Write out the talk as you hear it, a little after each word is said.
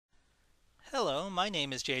Hello, my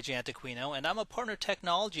name is JJ Antiquino, and I'm a Partner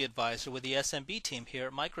Technology Advisor with the SMB team here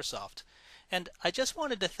at Microsoft. And I just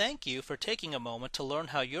wanted to thank you for taking a moment to learn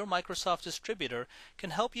how your Microsoft Distributor can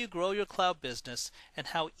help you grow your cloud business and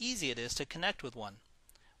how easy it is to connect with one.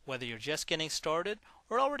 Whether you're just getting started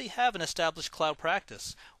or already have an established cloud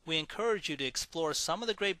practice, we encourage you to explore some of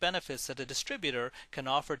the great benefits that a distributor can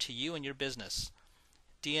offer to you and your business.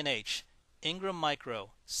 D&H, Ingram Micro,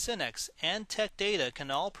 Synex, and Tech Data can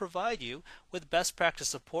all provide you with best practice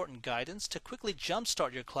support and guidance to quickly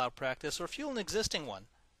jumpstart your cloud practice or fuel an existing one.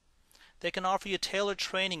 They can offer you tailored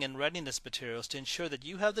training and readiness materials to ensure that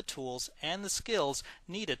you have the tools and the skills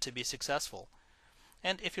needed to be successful.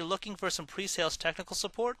 And if you're looking for some pre-sales technical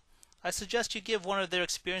support, I suggest you give one of their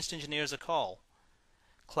experienced engineers a call.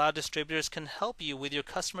 Cloud distributors can help you with your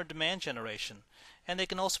customer demand generation, and they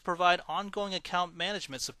can also provide ongoing account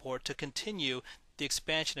management support to continue the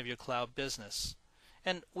expansion of your cloud business.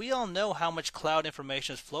 And we all know how much cloud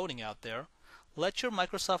information is floating out there. Let your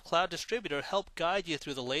Microsoft Cloud Distributor help guide you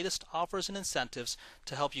through the latest offers and incentives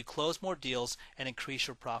to help you close more deals and increase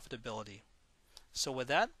your profitability. So with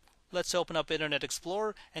that, let's open up Internet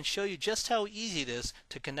Explorer and show you just how easy it is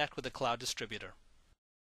to connect with a cloud distributor.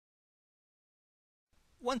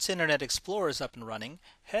 Once Internet Explorer is up and running,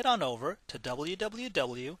 head on over to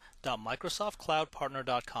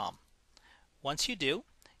www.microsoftcloudpartner.com. Once you do,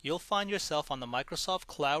 you'll find yourself on the Microsoft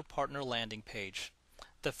Cloud Partner landing page.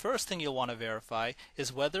 The first thing you'll want to verify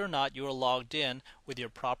is whether or not you are logged in with your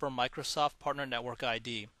proper Microsoft Partner Network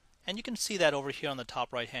ID, and you can see that over here on the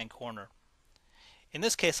top right hand corner. In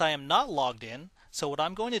this case, I am not logged in, so what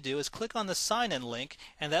I'm going to do is click on the sign in link,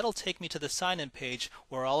 and that'll take me to the sign in page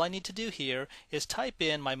where all I need to do here is type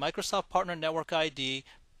in my Microsoft Partner Network ID,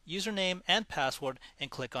 username and password,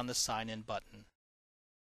 and click on the sign in button.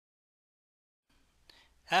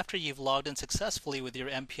 After you've logged in successfully with your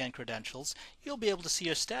MPN credentials, you'll be able to see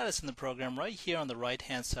your status in the program right here on the right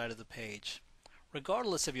hand side of the page.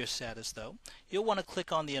 Regardless of your status though, you'll want to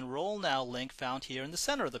click on the Enroll Now link found here in the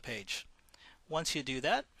center of the page. Once you do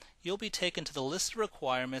that, you'll be taken to the list of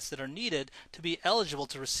requirements that are needed to be eligible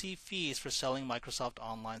to receive fees for selling Microsoft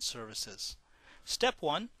Online services. Step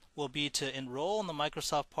 1 will be to enroll in the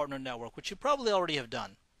Microsoft Partner Network, which you probably already have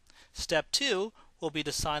done. Step 2 will be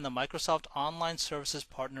to sign the Microsoft Online Services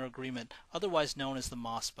Partner Agreement, otherwise known as the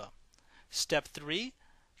MOSPA. Step 3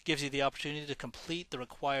 gives you the opportunity to complete the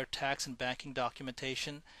required tax and banking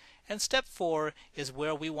documentation. And step 4 is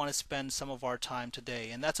where we want to spend some of our time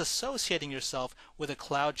today, and that's associating yourself with a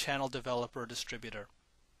cloud channel developer or distributor.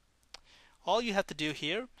 All you have to do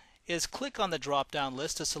here is click on the drop-down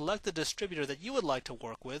list to select the distributor that you would like to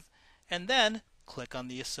work with, and then click on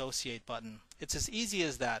the Associate button. It's as easy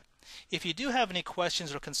as that. If you do have any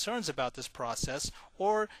questions or concerns about this process,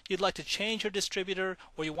 or you'd like to change your distributor,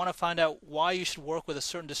 or you want to find out why you should work with a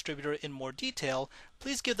certain distributor in more detail,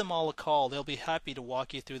 please give them all a call. They'll be happy to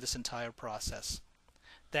walk you through this entire process.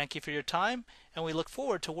 Thank you for your time, and we look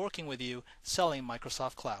forward to working with you selling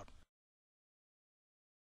Microsoft Cloud.